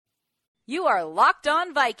You are Locked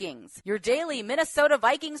On Vikings, your daily Minnesota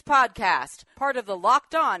Vikings podcast, part of the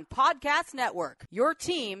Locked On Podcast Network, your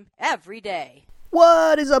team every day.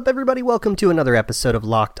 What is up, everybody? Welcome to another episode of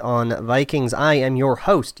Locked On Vikings. I am your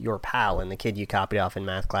host, your pal, and the kid you copied off in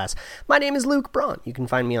math class. My name is Luke Braun. You can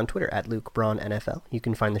find me on Twitter at Luke Braun NFL. You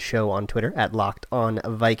can find the show on Twitter at Locked On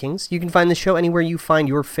Vikings. You can find the show anywhere you find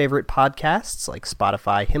your favorite podcasts, like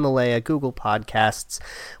Spotify, Himalaya, Google Podcasts,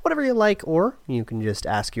 whatever you like, or you can just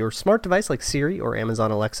ask your smart device like Siri or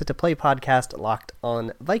Amazon Alexa to play podcast Locked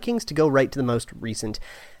On Vikings to go right to the most recent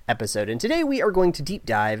episode. And today we are going to deep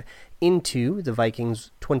dive into the Vikings'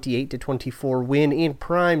 28-24 win in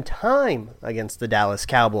prime time against the Dallas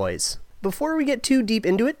Cowboys. Before we get too deep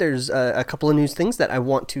into it, there's a couple of news things that I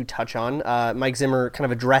want to touch on. Mike Zimmer kind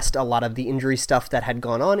of addressed a lot of the injury stuff that had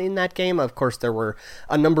gone on in that game. Of course, there were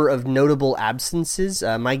a number of notable absences.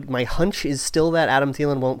 My hunch is still that Adam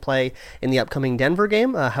Thielen won't play in the upcoming Denver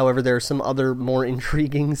game. However, there are some other more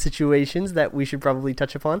intriguing situations that we should probably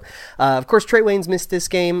touch upon. Of course, Trae Waynes missed this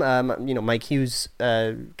game. Mike Hughes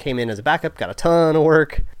came in as a backup, got a ton of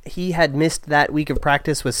work. He had missed that week of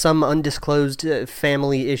practice with some undisclosed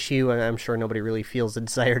family issue. I'm sure nobody really feels the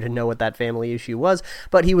desire to know what that family issue was,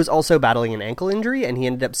 but he was also battling an ankle injury, and he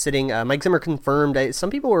ended up sitting. Mike Zimmer confirmed. Some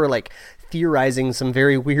people were theorizing some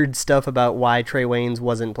very weird stuff about why Trae Waynes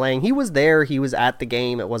wasn't playing. He was there. He was at the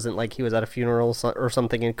game. It wasn't like he was at a funeral or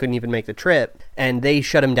something and couldn't even make the trip. And they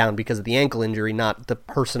shut him down because of the ankle injury, not the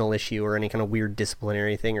personal issue or any kind of weird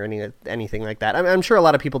disciplinary thing or anything like that. I'm sure a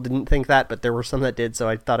lot of people didn't think that, but there were some that did, so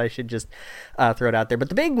I thought I should just throw it out there. But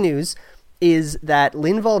the big news is that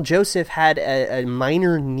Linval Joseph had a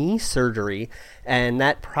minor knee surgery, and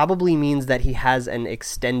that probably means that he has an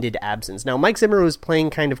extended absence. Now, Mike Zimmer was playing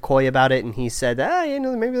kind of coy about it, and he said,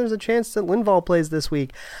 maybe there's a chance that Linval plays this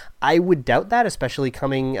week. I would doubt that, especially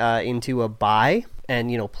coming into a bye,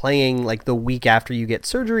 and, playing the week after you get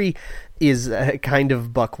surgery is kind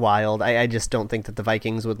of buck wild. I just don't think that the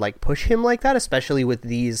Vikings would push him like that, especially with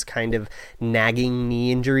these kind of nagging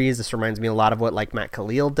knee injuries. This reminds me a lot of what Matt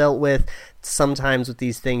Khalil dealt with. Sometimes with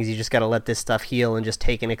these things, you just got to let this stuff heal and just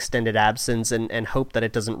take an extended absence and hope that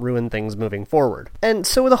it doesn't ruin things moving forward. And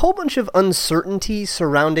so with a whole bunch of uncertainty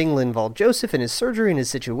surrounding Linval Joseph and his surgery and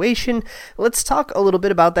his situation, let's talk a little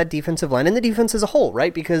bit about that defensive line and the defense as a whole,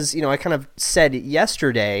 right? Because, I kind of said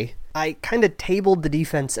yesterday, I kind of tabled the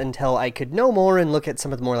defense until I could know more and look at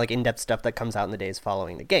some of the more in-depth stuff that comes out in the days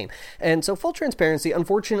following the game. And so full transparency,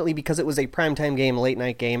 unfortunately, because it was a primetime game, late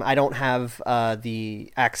night game, I don't have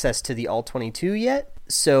the access to the All-22 yet.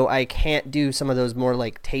 So I can't do some of those more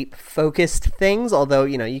tape-focused things, although,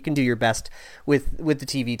 you can do your best with the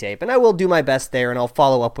TV tape. And I will do my best there, and I'll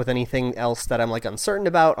follow up with anything else that I'm uncertain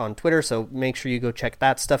about on Twitter, so make sure you go check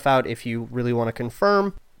that stuff out if you really want to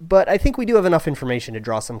confirm. But I think we do have enough information to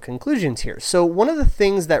draw some conclusions here. So one of the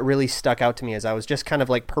things that really stuck out to me as I was just kind of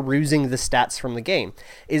perusing the stats from the game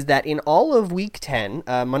is that in all of Week 10,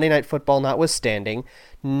 Monday Night Football notwithstanding,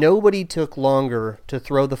 nobody took longer to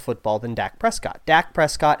throw the football than Dak Prescott. Dak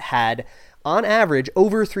Prescott had, on average,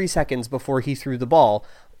 over 3 seconds before he threw the ball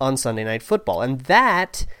on Sunday Night Football. And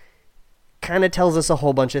that kind of tells us a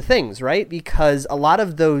whole bunch of things, right? Because a lot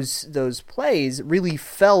of those plays really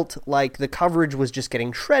felt like the coverage was just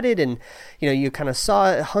getting shredded, and you kind of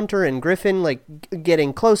saw Hunter and Griffin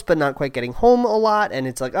getting close but not quite getting home a lot, and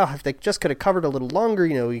it's if they just could have covered a little longer,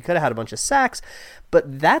 you could have had a bunch of sacks.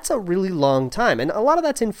 But that's a really long time, and a lot of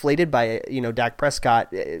that's inflated by Dak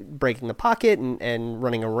Prescott breaking the pocket and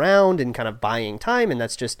running around and kind of buying time, and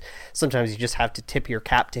that's just sometimes you just have to tip your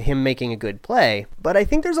cap to him making a good play. But I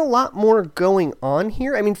think there's a lot more going on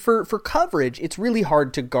here. I mean, for coverage, it's really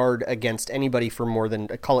hard to guard against anybody for more than,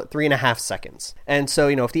 call it 3.5 seconds. And so,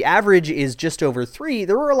 if the average is just over 3,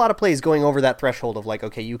 there were a lot of plays going over that threshold of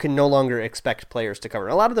okay, you can no longer expect players to cover.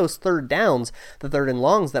 And a lot of those third downs, the third and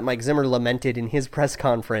longs that Mike Zimmer lamented in his press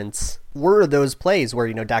conference were those plays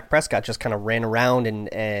where, Dak Prescott just kind of ran around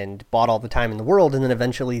and bought all the time in the world, and then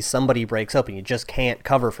eventually somebody breaks open. You just can't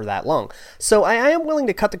cover for that long. So I am willing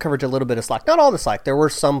to cut the coverage a little bit of slack. Not all the slack. There were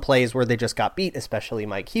some plays where they just got beat, especially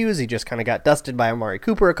Mike Hughes. He just kind of got dusted by Amari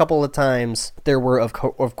Cooper a couple of times. There were, of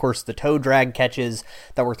course, the toe drag catches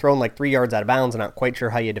that were thrown 3 yards out of bounds. I'm not quite sure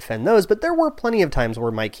how you defend those, but there were plenty of times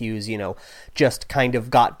where Mike Hughes, just kind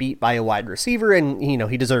of got beat by a wide receiver, and,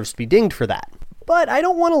 he deserves to be dinged for that. But I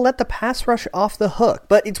don't want to let the pass rush off the hook.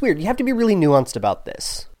 But it's weird. You have to be really nuanced about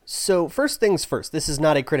this. So first things first, this is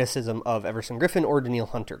not a criticism of Everson Griffen or Danielle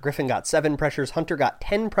Hunter. Griffen got 7 pressures. Hunter got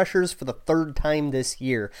 10 pressures for the 3rd time this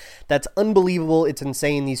year. That's unbelievable. It's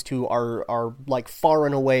insane. These two are like far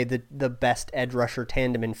and away the best edge rusher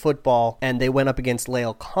tandem in football. And they went up against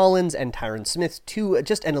La'el Collins and Tyron Smith,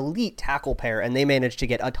 just an elite tackle pair, and they managed to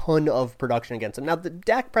get a ton of production against them. Now,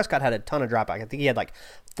 Dak Prescott had a ton of dropback. I think he had like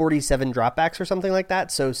 47 dropbacks or something like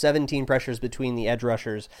that. So 17 pressures between the edge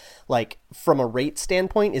rushers, like from a rate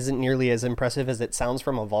standpoint, isn't nearly as impressive as it sounds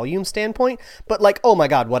from a volume standpoint. But like, oh my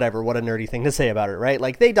God, whatever. What a nerdy thing to say about it, right?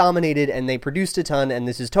 Like they dominated and they produced a ton, and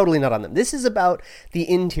this is totally not on them. This is about the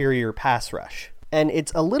interior pass rush. And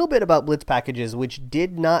it's a little bit about blitz packages, which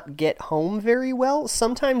did not get home very well.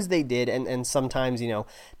 Sometimes they did, and sometimes,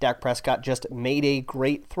 Dak Prescott just made a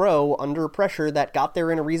great throw under pressure that got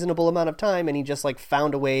there in a reasonable amount of time, and he just like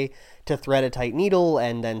found a way to thread a tight needle,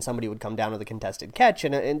 and then somebody would come down with a contested catch,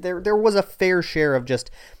 and there was a fair share of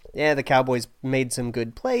just, the Cowboys made some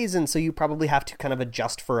good plays, and so you probably have to kind of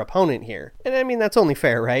adjust for opponent here. And I mean, that's only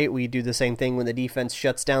fair, right? We do the same thing when the defense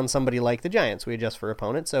shuts down somebody like the Giants. We adjust for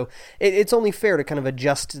opponent. So it's only fair to kind of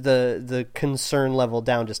adjust the concern level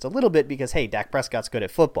down just a little bit because, hey, Dak Prescott's good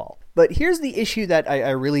at football. But here's the issue that I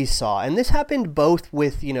really saw, and this happened both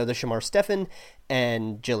with, the Shamar Stephen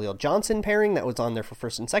and Jaleel Johnson pairing that was on there for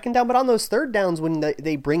 1st and 2nd down. But on those 3rd downs, when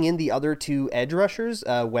they bring in the other 2 edge rushers,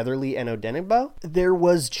 Weatherly and Odenigbo, there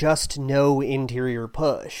was just no interior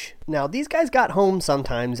push. Now, these guys got home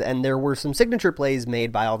sometimes, and there were some signature plays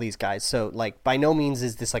made by all these guys. So, like, by no means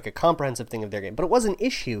is this like a comprehensive thing of their game, but it was an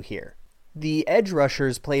issue here. The edge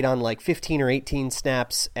rushers played on like 15 or 18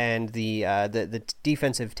 snaps, and the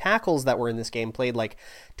defensive tackles that were in this game played like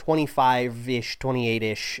 25-ish,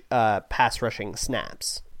 28-ish pass rushing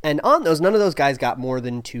snaps. And on those, none of those guys got more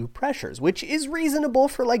than 2 pressures, which is reasonable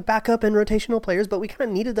for like backup and rotational players, but we kind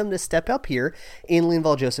of needed them to step up here in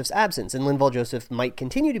Linval Joseph's absence. And Linval Joseph might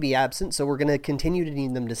continue to be absent, so we're going to continue to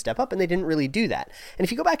need them to step up, and they didn't really do that. And if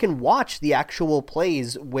you go back and watch the actual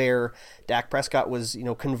plays where Dak Prescott was,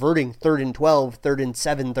 converting 3rd and 12, 3rd and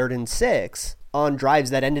 7, 3rd and 6, on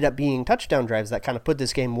drives that ended up being touchdown drives that kind of put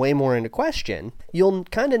this game way more into question, you'll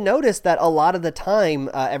kind of notice that a lot of the time,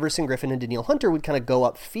 Everson Griffen and Danielle Hunter would kind of go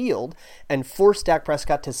upfield and force Dak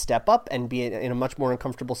Prescott to step up and be in a much more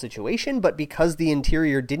uncomfortable situation. But because the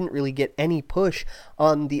interior didn't really get any push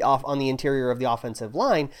on the interior of the offensive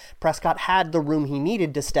line, Prescott had the room he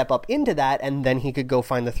needed to step up into that, and then he could go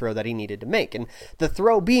find the throw that he needed to make. And the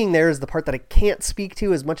throw being there is the part that I can't speak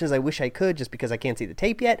to as much as I wish I could, just because I can't see the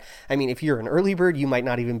tape yet. I mean, if you're an early bird, you might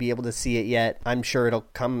not even be able to see it yet. I'm sure it'll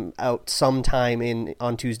come out sometime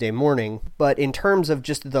on Tuesday morning. But in terms of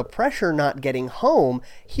just the pressure not getting home,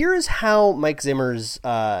 here's how Mike Zimmer's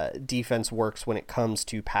defense works when it comes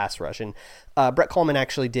to pass rush. And Brett Coleman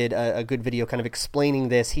actually did a good video kind of explaining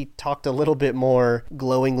this. He talked a little bit more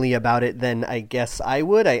glowingly about it than I guess I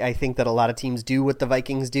would. I think that a lot of teams do what the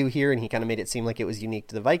Vikings do here, and he kind of made it seem like it was unique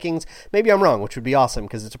to the Vikings. Maybe I'm wrong, which would be awesome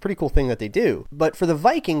because it's a pretty cool thing that they do. But for the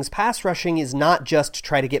Vikings, pass rushing is not just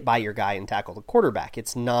try to get by your guy and tackle the quarterback.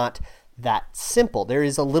 It's not that simple. There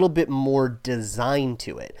is a little bit more design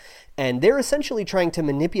to it. And they're essentially trying to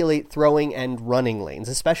manipulate throwing and running lanes,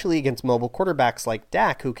 especially against mobile quarterbacks like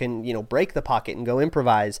Dak, who can, break the pocket and go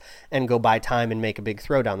improvise and go buy time and make a big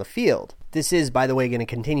throw down the field. This is, by the way, going to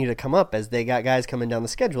continue to come up as they got guys coming down the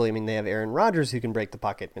schedule. I mean, they have Aaron Rodgers who can break the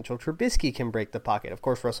pocket. Mitchell Trubisky can break the pocket. Of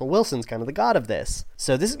course, Russell Wilson's kind of the god of this.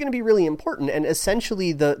 So this is going to be really important. And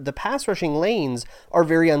essentially, the pass rushing lanes are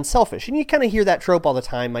very unselfish. And you kind of hear that trope all the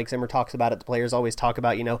time. Mike Zimmer talks about it. The players always talk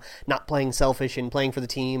about, not playing selfish and playing for the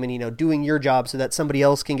team and, doing your job so that somebody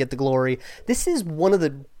else can get the glory. This is one of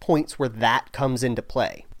the points where that comes into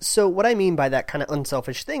play. So what I mean by that kind of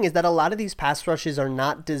unselfish thing is that a lot of these pass rushes are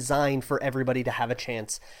not designed for everybody to have a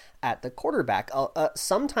chance at the quarterback.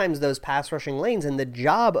 Sometimes those pass rushing lanes and the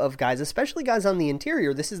job of guys, especially guys on the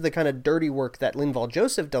interior, this is the kind of dirty work that Linval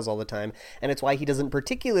Joseph does all the time, and it's why he doesn't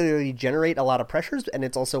particularly generate a lot of pressures, and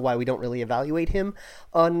it's also why we don't really evaluate him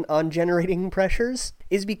on generating pressures,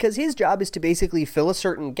 is because his job is to basically fill a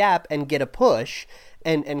certain gap and get a push,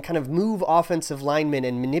 and kind of move offensive linemen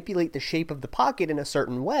and manipulate the shape of the pocket in a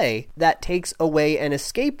certain way that takes away an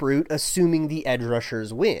escape route, assuming the edge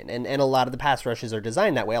rushers win. And a lot of the pass rushes are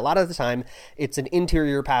designed that way. A lot of the time, it's an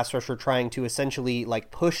interior pass rusher trying to essentially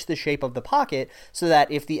push the shape of the pocket so that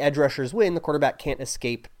if the edge rushers win, the quarterback can't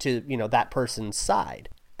escape to, that person's side.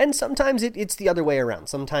 And sometimes it's the other way around.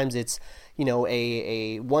 Sometimes it's,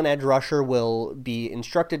 a one edge rusher will be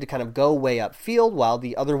instructed to kind of go way upfield while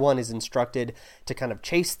the other one is instructed to kind of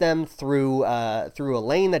chase them through a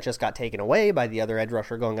lane that just got taken away by the other edge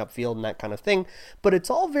rusher going upfield and that kind of thing. But it's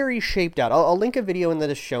all very shaped out. I'll link a video in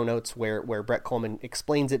the show notes where Brett Coleman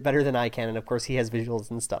explains it better than I can, and of course he has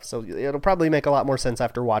visuals and stuff, so it'll probably make a lot more sense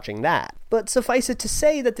after watching that. But suffice it to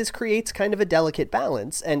say that this creates kind of a delicate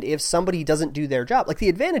balance, and if somebody doesn't do their job, like the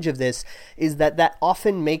advantage of this is that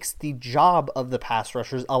often makes the job of the pass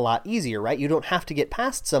rushers a lot easier, right? You don't have to get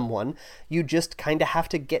past someone, you just kind of have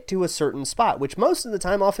to get to a certain spot, which most of the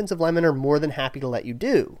time offensive linemen are more than happy to let you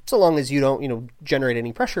do. So long as you don't, generate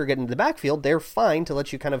any pressure or get into the backfield, they're fine to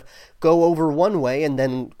let you kind of go over one way and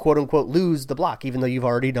then quote unquote lose the block, even though you've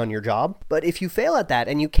already done your job. But if you fail at that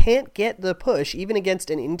and you can't get the push, even against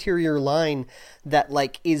an interior line that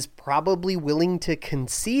is probably willing to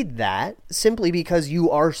concede that simply because you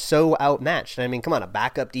are so outmatched. I mean, come on, a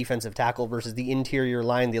backup defensive tackle versus the interior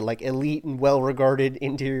line, the elite and well-regarded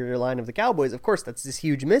interior line of the Cowboys, of course, that's this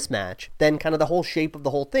huge mismatch. Then kind of the whole shape of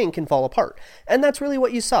the whole thing can fall apart. And that's really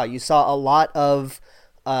what you saw. You saw a lot of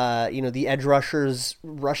the edge rushers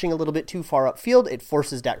rushing a little bit too far upfield. It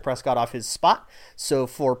forces Dak Prescott off his spot. So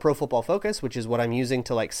for Pro Football Focus, which is what I'm using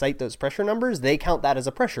to cite those pressure numbers, they count that as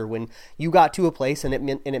a pressure. When you got to a place and it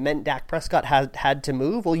meant Dak Prescott had to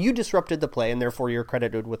move, well, you disrupted the play and therefore you're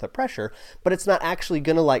credited with a pressure. But it's not actually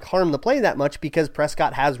going to harm the play that much because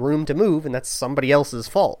Prescott has room to move and that's somebody else's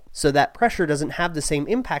fault. So that pressure doesn't have the same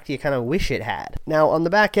impact you kind of wish it had. Now on the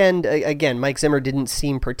back end, again, Mike Zimmer didn't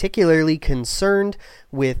seem particularly concerned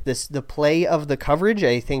with the play of the coverage.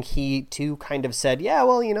 I think he too kind of said, yeah,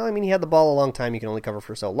 well, he had the ball a long time. You can only cover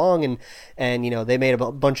for so long. And they made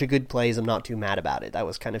a bunch of good plays. I'm not too mad about it. That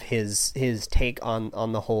was kind of his take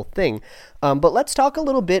on the whole thing. But let's talk a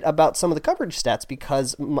little bit about some of the coverage stats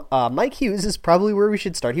because Mike Hughes is probably where we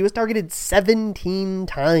should start. He was targeted 17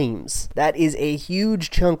 times. That is a huge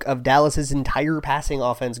chunk of Dallas's entire passing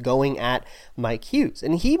offense going at Mike Hughes.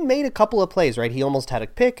 And he made a couple of plays, right? He almost had a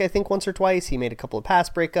pick, I think, once or twice. He made a couple of pass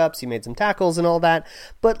breakups. He made some tackles and all that.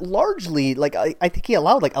 But largely, I think he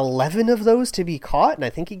allowed 11 of those to be caught, and I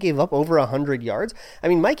think he gave up over 100 yards. I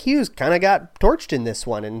mean, Mike Hughes kind of got torched in this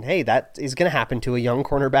one, and hey, that is going to happen to a young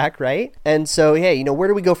cornerback, right? And so, hey, where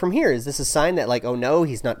do we go from here? Is this a sign that oh no,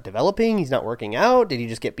 he's not developing, he's not working out? Did he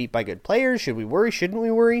just get beat by good players? Should we worry? Shouldn't we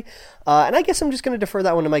worry? And I guess I'm just going to defer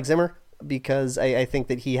that one to Mike Zimmer, because I think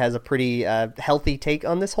that he has a pretty healthy take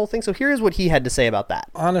on this whole thing. So here's what he had to say about that.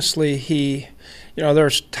 Honestly,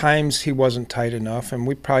 there's times he wasn't tight enough, and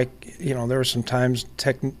we probably, there were some times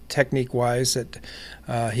technique-wise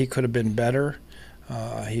that he could have been better.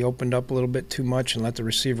 He opened up a little bit too much and let the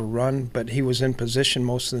receiver run, but he was in position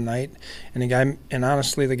most of the night. And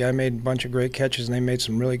honestly, the guy made a bunch of great catches, and they made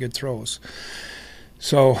some really good throws.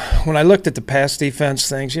 So when I looked at the pass defense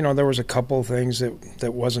things, there was a couple of things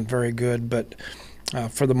that wasn't very good, but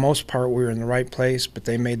for the most part, we were in the right place, but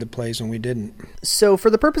they made the plays and we didn't. So for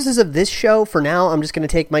the purposes of this show, for now, I'm just going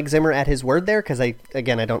to take Mike Zimmer at his word there, because I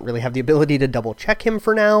don't really have the ability to double check him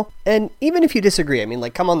for now. And even if you disagree,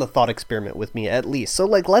 come on the thought experiment with me at least. So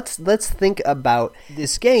let's think about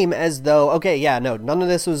this game as though, okay, yeah, no, none of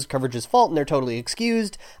this was coverage's fault and they're totally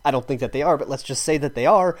excused. I don't think that they are, but let's just say that they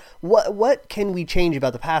are. What can we change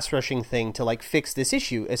about the pass rushing thing to fix this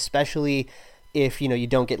issue, especially if you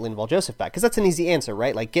don't get Linval Joseph back? Because that's an easy answer,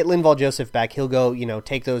 right? Get Linval Joseph back, he'll go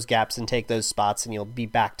take those gaps and take those spots, and you'll be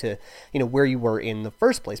back to where you were in the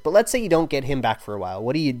first place. But let's say you don't get him back for a while.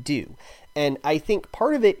 What do you do? And I think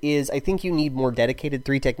part of it is I think you need more dedicated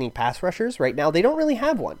three technique pass rushers. Right now they don't really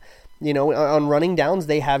have one. On running downs,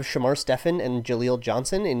 they have Shamar Stephen and Jaleel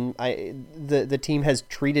Johnson, and the team has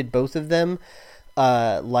treated both of them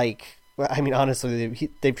honestly,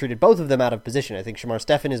 they've treated both of them out of position. I think Shamar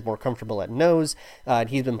Stephen is more comfortable at nose.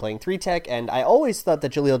 He's been playing 3-tech, and I always thought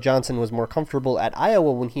that Jaleel Johnson was more comfortable at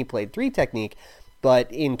Iowa when he played 3-technique.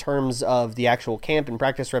 But in terms of the actual camp and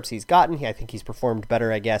practice reps he's gotten, I think he's performed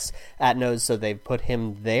better, I guess, at nose, so they've put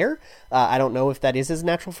him there. I don't know if that is as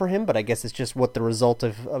natural for him, but I guess it's just what the result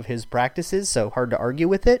of his practice is, so hard to argue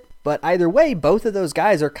with it. But either way, both of those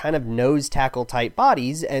guys are kind of nose tackle type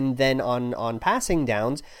bodies, and then on passing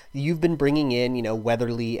downs, you've been bringing in,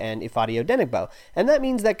 Weatherly and Ifeadi Odenigbo. And that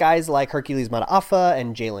means that guys like Hercules Mataafa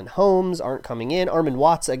and Jalen Holmes aren't coming in. Armin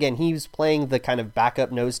Watts, again, he's playing the kind of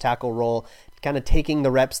backup nose tackle role, kind of taking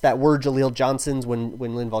the reps that were Jaleel Johnson's when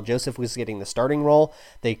Linval Joseph was getting the starting role.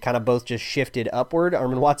 They kind of both just shifted upward.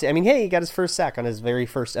 Armin Watts, he got his first sack on his very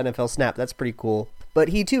first NFL snap. That's pretty cool. but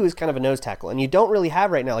he too is kind of a nose tackle, and you don't really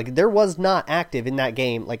have right now, like there was not active in that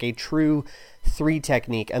game like a true 3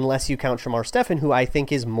 technique unless you count Shamar Stephen, who I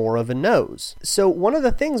think is more of a nose. So one of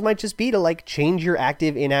the things might just be to like change your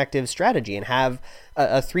active inactive strategy and have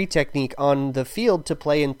a 3 technique on the field to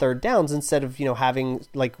play in third downs instead of, having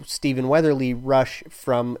like Stephen Weatherly rush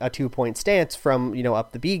from a 2-point stance from,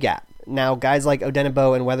 up the B gap. Now, guys like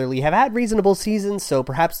Odenigbo and Weatherly have had reasonable seasons, so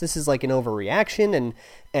perhaps this is like an overreaction,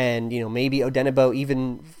 and maybe Odenigbo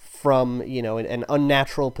even from, an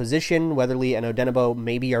unnatural position, Weatherly and Odenigbo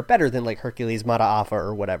maybe are better than like Hercules Mataafa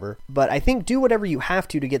or whatever. But I think do whatever you have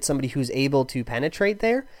to get somebody who's able to penetrate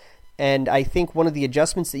there. And I think one of the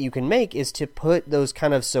adjustments that you can make is to put those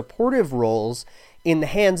kind of supportive roles in the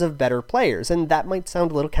hands of better players. And that might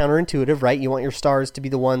sound a little counterintuitive, right? You want your stars to be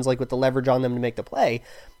the ones like with the leverage on them to make the play.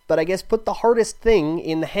 But I guess put the hardest thing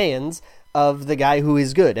in the hands of the guy who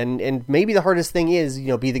is good. And maybe the hardest thing is,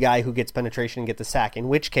 be the guy who gets penetration and get the sack, in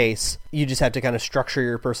which case you just have to kind of structure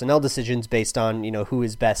your personnel decisions based on, who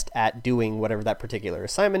is best at doing whatever that particular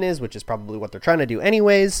assignment is, which is probably what they're trying to do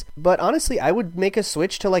anyways. But honestly, I would make a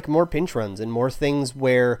switch to like more pinch runs and more things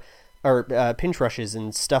where, or pinch rushes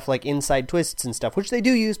and stuff like inside twists and stuff, which they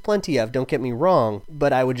do use plenty of, don't get me wrong,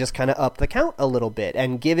 but I would just kind of up the count a little bit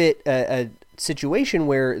and give it a situation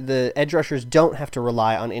where the edge rushers don't have to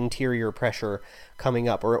rely on interior pressure coming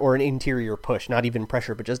up or an interior push, not even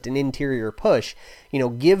pressure, but just an interior push.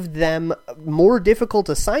 Give them more difficult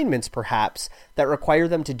assignments perhaps that require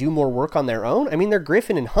them to do more work on their own. I mean, they're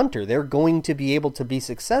Griffin and Hunter. They're going to be able to be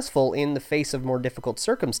successful in the face of more difficult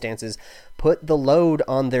circumstances. Put the load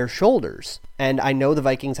on their shoulders. And I know the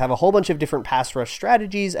Vikings have a whole bunch of different pass rush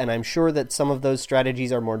strategies, and I'm sure that some of those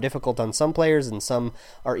strategies are more difficult on some players and some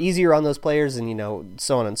are easier on those players, and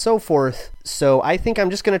so on and so forth. So I think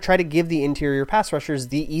I'm just going to try to give the interior pass rushers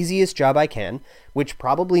the easiest job I can, which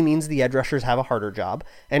probably means the edge rushers have a harder job,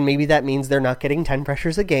 and maybe that means they're not getting 10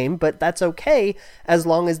 pressures a game, but that's okay as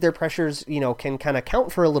long as their pressures, can kind of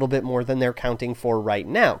count for a little bit more than they're counting for right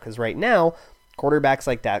now, because right now, quarterbacks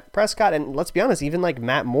like Dak Prescott, and let's be honest, even like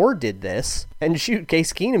Matt Moore did this, and shoot,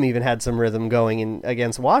 Case Keenum even had some rhythm going in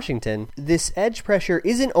against Washington. This edge pressure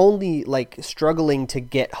isn't only like struggling to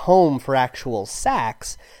get home for actual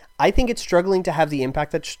sacks, I think it's struggling to have the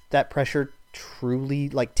impact that pressure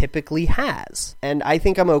truly typically has. And I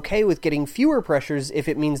think I'm okay with getting fewer pressures if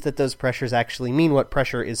it means that those pressures actually mean what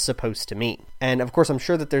pressure is supposed to mean. And of course, I'm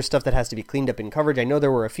sure that there's stuff that has to be cleaned up in coverage. I know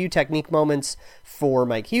there were a few technique moments for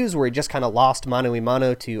Mike Hughes where he just kind of lost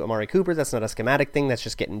mano-a-mano to Amari Cooper. That's not a schematic thing, that's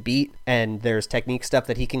just getting beat. And there's technique stuff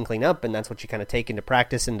that he can clean up, and that's what you kind of take into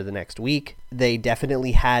practice into the next week. They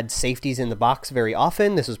definitely had safeties in the box very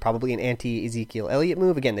often. This was probably an anti-Ezekiel Elliott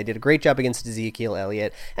move. Again, they did a great job against Ezekiel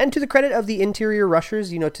Elliott. And to the credit of the interior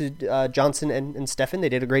rushers, to Johnson and Stephen, they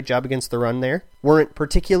did a great job against the run there. Weren't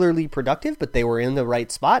particularly productive, but they were in the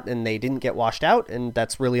right spot and they didn't get washed out, and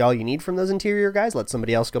that's really all you need from those interior guys. Let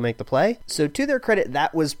somebody else go make the play. So to their credit,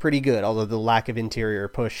 that was pretty good, although the lack of interior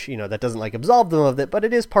push, that doesn't absolve them of it, but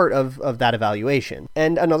it is part of that evaluation.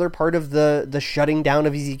 And another part of the shutting down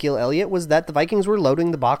of Ezekiel Elliott was that the Vikings were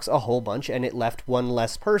loading the box a whole bunch, and it left one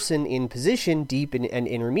less person in position deep and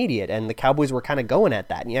intermediate, and the Cowboys were kind of going at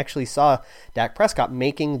that, and you actually saw Dak Prescott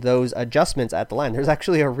making those adjustments at the line. There's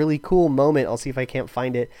actually a really cool moment, I'll see if I can't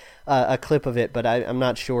find it, a clip of it, but I'm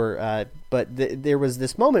not sure, but there was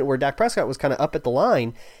this moment where Dak Prescott was kind of up at the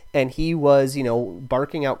line, and he was,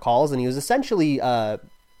 barking out calls, and he was essentially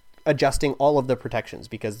adjusting all of the protections,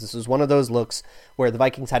 because this was one of those looks where the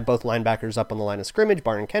Vikings had both linebackers up on the line of scrimmage,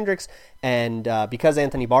 Barr and Kendricks, and because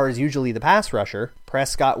Anthony Barr is usually the pass rusher,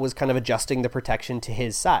 Prescott was kind of adjusting the protection to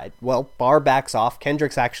his side. Well, Barr backs off,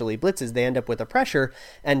 Kendricks actually blitzes, they end up with a pressure,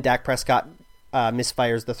 and Dak Prescott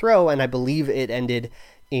misfires the throw, and I believe it ended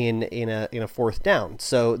in a fourth down.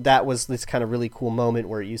 So that was this kind of really cool moment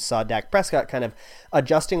where you saw Dak Prescott kind of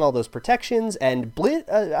adjusting all those protections, and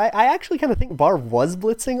I actually kind of think Barr was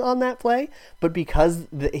blitzing on that play, but because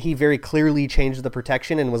he very clearly changed the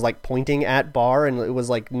protection and was pointing at Barr, and it was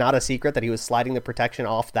not a secret that he was sliding the protection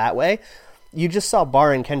off that way, you just saw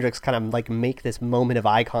Barr and Kendricks kind of make this moment of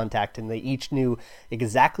eye contact, and they each knew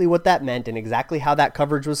exactly what that meant and exactly how that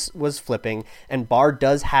coverage was flipping. And Barr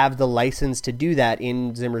does have the license to do that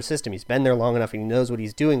in Zimmer's system. He's been there long enough and he knows what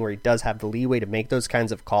he's doing, where he does have the leeway to make those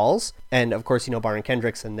kinds of calls. And of course, Barr and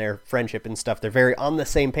Kendricks and their friendship and stuff, they're very on the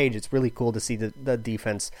same page. It's really cool to see the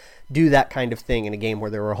defense do that kind of thing in a game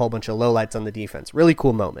where there were a whole bunch of lowlights on the defense. Really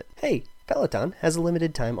cool moment. Hey, Peloton has a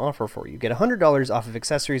limited time offer for you. Get $100 off of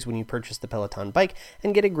accessories when you purchase the Peloton bike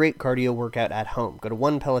and get a great cardio workout at home. Go to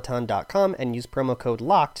onepeloton.com and use promo code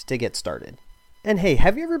LOCKED to get started. And hey,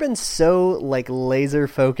 have you ever been so, laser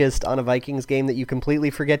focused on a Vikings game that you completely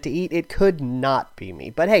forget to eat? It could not be me.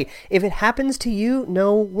 But hey, if it happens to you,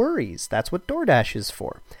 no worries. That's what DoorDash is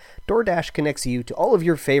for. DoorDash connects you to all of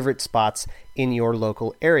your favorite spots in your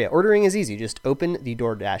local area. Ordering is easy. Just open the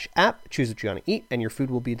DoorDash app, choose what you want to eat, and your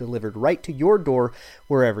food will be delivered right to your door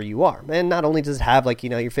wherever you are. And not only does it have,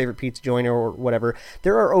 your favorite pizza joint or whatever,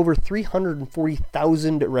 there are over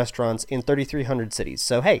 340,000 restaurants in 3,300 cities.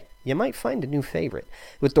 So hey, you might find a new favorite.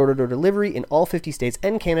 With door-to-door delivery in all 50 states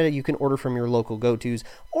and Canada, you can order from your local go-tos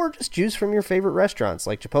or just choose from your favorite restaurants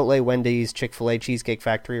like Chipotle, Wendy's, Chick-fil-A, Cheesecake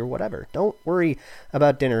Factory, or whatever. Don't worry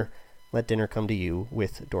about dinner. Let dinner come to you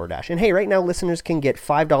with DoorDash. And hey, right now, listeners can get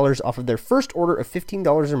 $5 off of their first order of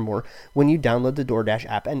 $15 or more when you download the DoorDash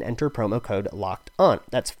app and enter promo code LOCKEDON.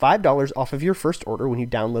 That's $5 off of your first order when you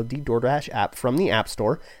download the DoorDash app from the App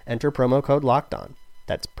Store. Enter promo code LOCKEDON.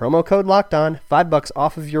 That's promo code LOCKEDON, $5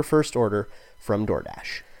 off of your first order from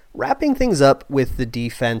DoorDash. Wrapping things up with the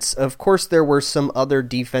defense, of course there were some other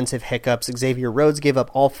defensive hiccups. Xavier Rhodes gave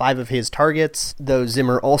up all 5 of his targets, though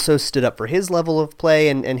Zimmer also stood up for his level of play,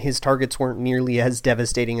 and his targets weren't nearly as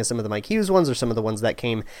devastating as some of the Mike Hughes ones or some of the ones that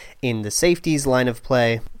came in the safeties line of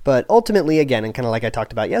play. But ultimately, again, and kind of like I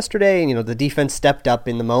talked about yesterday, the defense stepped up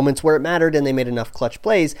in the moments where it mattered, and they made enough clutch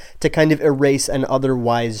plays to kind of erase an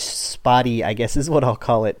otherwise spotty, I guess is what I'll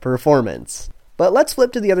call it, performance. But let's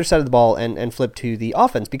flip to the other side of the ball and flip to the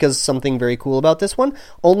offense, because something very cool about this one,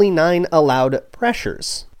 only 9 allowed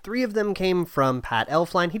pressures. 3 of them came from Pat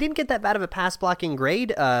Elflein. He didn't get that bad of a pass blocking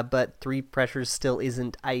grade, but 3 pressures still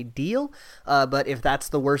isn't ideal. But if that's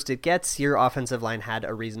the worst it gets, your offensive line had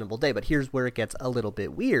a reasonable day. But here's where it gets a little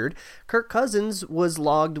bit weird. Kirk Cousins was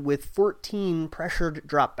logged with 14 pressured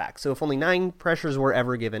dropbacks. So if only 9 pressures were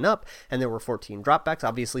ever given up and there were 14 dropbacks,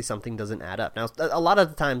 obviously something doesn't add up. Now, a lot of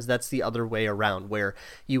the times that's the other way around, where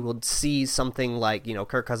you will see something like,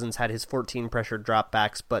 Kirk Cousins had his 14 pressured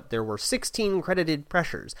dropbacks, but there were 16 credited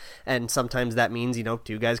pressures. And sometimes that means,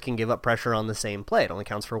 2 guys can give up pressure on the same play. It only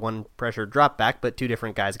counts for 1 pressure drop back, but 2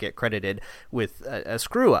 different guys get credited with a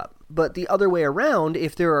screw up. But the other way around,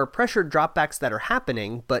 if there are pressured dropbacks that are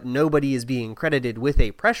happening, but nobody is being credited with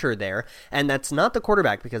a pressure there, and that's not the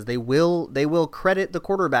quarterback, because they will credit the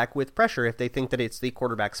quarterback with pressure if they think that it's the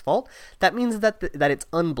quarterback's fault, that means that it's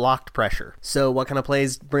unblocked pressure. So what kind of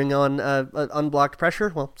plays bring on unblocked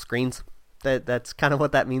pressure? Well, screens. That's kind of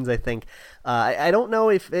what that means, I think. I don't know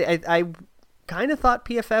if I kind of thought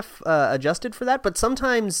PFF adjusted for that, but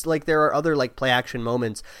sometimes there are other play action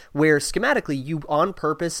moments where schematically you on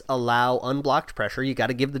purpose allow unblocked pressure. You got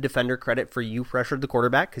to give the defender credit for you pressured the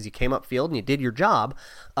quarterback because you came upfield and you did your job.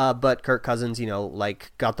 But Kirk Cousins,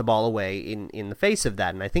 got the ball away in the face of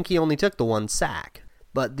that, and I think he only took the 1 sack.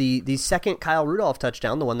 But the second Kyle Rudolph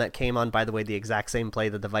touchdown, the one that came on, by the way, the exact same play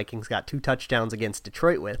that the Vikings got 2 touchdowns against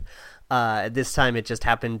Detroit with, this time it just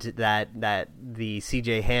happened that the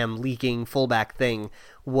CJ Ham leaking fullback thing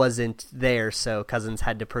wasn't there, so Cousins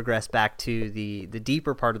had to progress back to the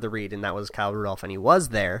deeper part of the read, and that was Kyle Rudolph, and he was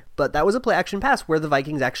there. But that was a play-action pass where the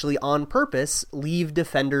Vikings actually on purpose leave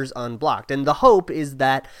defenders unblocked, and the hope is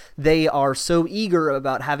that they are so eager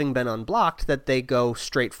about having been unblocked that they go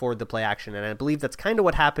straight for the play-action, and I believe that's kind of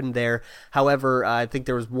what happened there. However, I think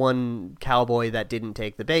there was one Cowboy that didn't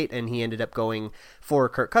take the bait, and he ended up going for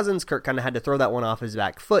Kirk Cousins. Kirk kind of had to throw that one off his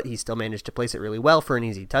back foot. He still managed to place it really well for an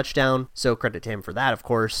easy touchdown, so credit to him for that, of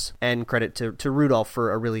course, and credit to Rudolph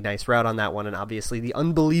for a really nice route on that one, and obviously the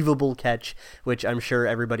unbelievable catch, which I'm sure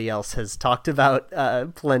everybody else has talked about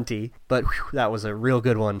plenty, but whew, that was a real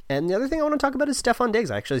good one. And the other thing I want to talk about is Stefon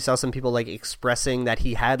Diggs. I actually saw some people expressing that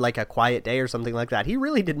he had a quiet day or something like that. He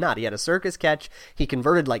really did not. He had a circus catch. He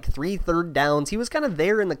converted 3 third downs. He was kind of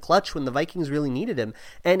there in the clutch when the Vikings really needed him,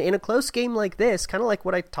 and in a close game like this, kind of like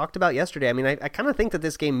what I talked about yesterday, I mean, I kind of think that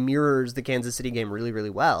this game mirrors the Kansas City game really, really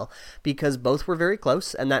well, because both were very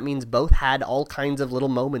close, and that means both had all kinds of little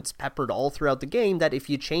moments peppered all throughout the game that if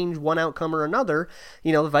you change one outcome or another,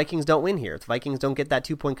 the Vikings don't win here. The Vikings don't get that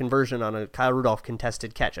 2-point conversion on a Kyle Rudolph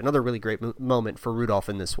contested catch. Another really great moment for Rudolph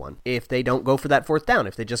in this one. If they don't go for that 4th down,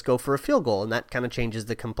 if they just go for a field goal, and that kind of changes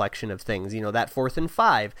the complexion of things, that 4th and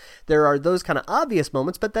 5, there are those kind of obvious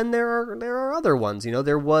moments, but then there are other ones.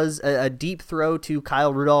 There was a deep throw to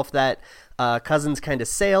Kyle Rudolph that Cousins kind of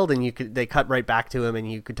sailed, and they cut right back to him,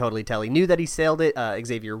 and you could totally tell he knew that he sailed it.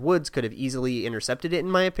 Xavier Woods could have easily intercepted it, in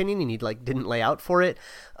my opinion, and he didn't lay out for it.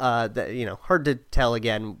 Hard to tell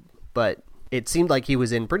again, but it seemed like he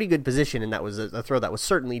was in pretty good position, and that was a throw that was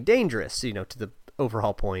certainly dangerous, to the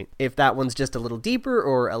overall point. If that one's just a little deeper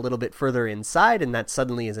or a little bit further inside and that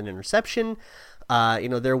suddenly is an interception,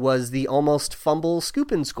 There was the almost fumble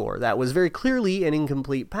scoop and score. That was very clearly an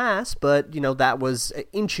incomplete pass, but, that was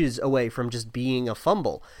inches away from just being a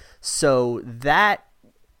fumble. So that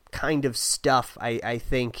kind of stuff, I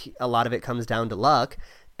think a lot of it comes down to luck.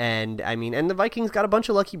 And the Vikings got a bunch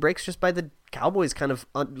of lucky breaks just by the Cowboys kind of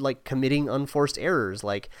committing unforced errors.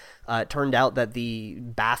 It turned out that the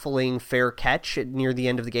baffling fair catch near the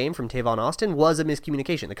end of the game from Tavon Austin was a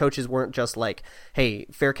miscommunication. The coaches weren't just like, hey,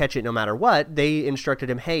 fair catch it no matter what. They instructed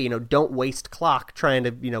him, hey, don't waste clock trying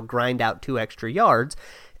to, grind out 2 extra yards.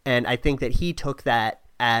 And I think that he took that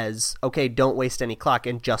as, okay, don't waste any clock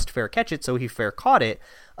and just fair catch it. So he fair caught it.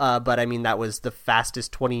 But that was the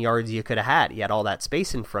fastest 20 yards you could have had. He had all that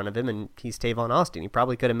space in front of him, and he's Tavon Austin. He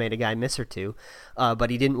probably could have made a guy miss or two, but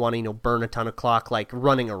he didn't want to, burn a ton of clock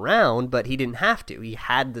running around, but he didn't have to. He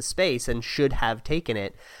had the space and should have taken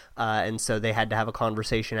it, and so they had to have a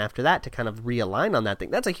conversation after that to kind of realign on that thing.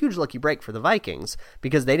 That's a huge lucky break for the Vikings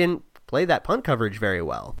because they didn't play that punt coverage very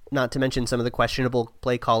well. Not to mention some of the questionable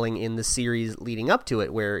play calling in the series leading up to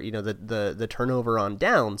it where, the turnover on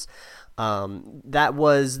downs. That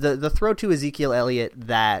was the throw to Ezekiel Elliott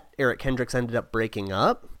that Eric Kendricks ended up breaking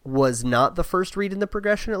up was not the first read in the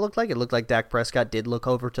progression. It looked like Dak Prescott did look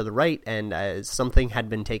over to the right and something had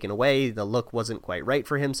been taken away. The look wasn't quite right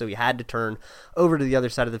for him, so he had to turn over to the other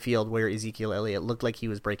side of the field where Ezekiel Elliott looked like he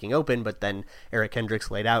was breaking open, but then Eric Kendricks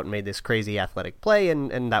laid out and made this crazy athletic play,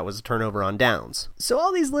 and that was a turnover on downs. So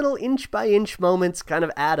all these little inch-by-inch moments kind of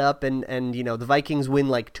add up, and the Vikings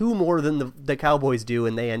win 2 more than the Cowboys do,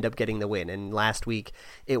 and they end up getting the win. And last week,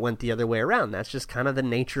 it went the other way around. That's just kind of the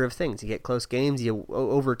nature of things. You get close games,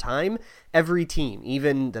 over time, every team,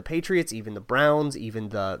 even the Patriots, even the Browns, even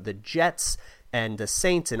the Jets and the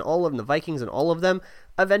Saints and all of them, the Vikings and all of them,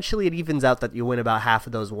 eventually it evens out that you win about half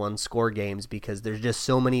of those one-score games because there's just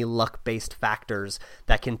so many luck-based factors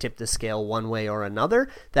that can tip the scale one way or another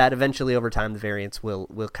that eventually over time the variance will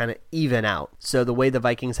kind of even out. So the way the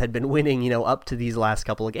Vikings had been winning, up to these last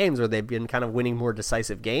couple of games where they've been kind of winning more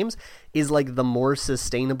decisive games is the more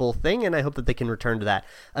sustainable thing, and I hope that they can return to that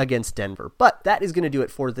against Denver. But that is going to do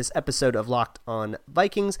it for this episode of Locked on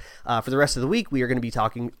Vikings. For the rest of the week, we are going to be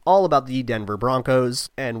talking all about the Denver Broncos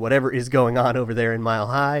and whatever is going on over there in Mile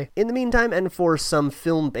High. In the meantime, and for some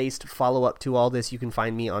film-based follow-up to all this, you can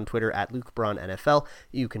find me on Twitter at LukeBraunNFL.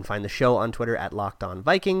 You can find the show on Twitter at Locked on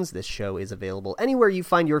Vikings. This show is available anywhere you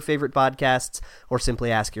find your favorite podcasts, or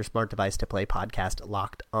simply ask your smart device to play podcast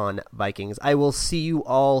Locked on Vikings. I will see you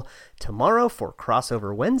all tomorrow for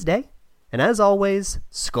Crossover Wednesday, and as always,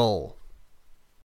 Skol.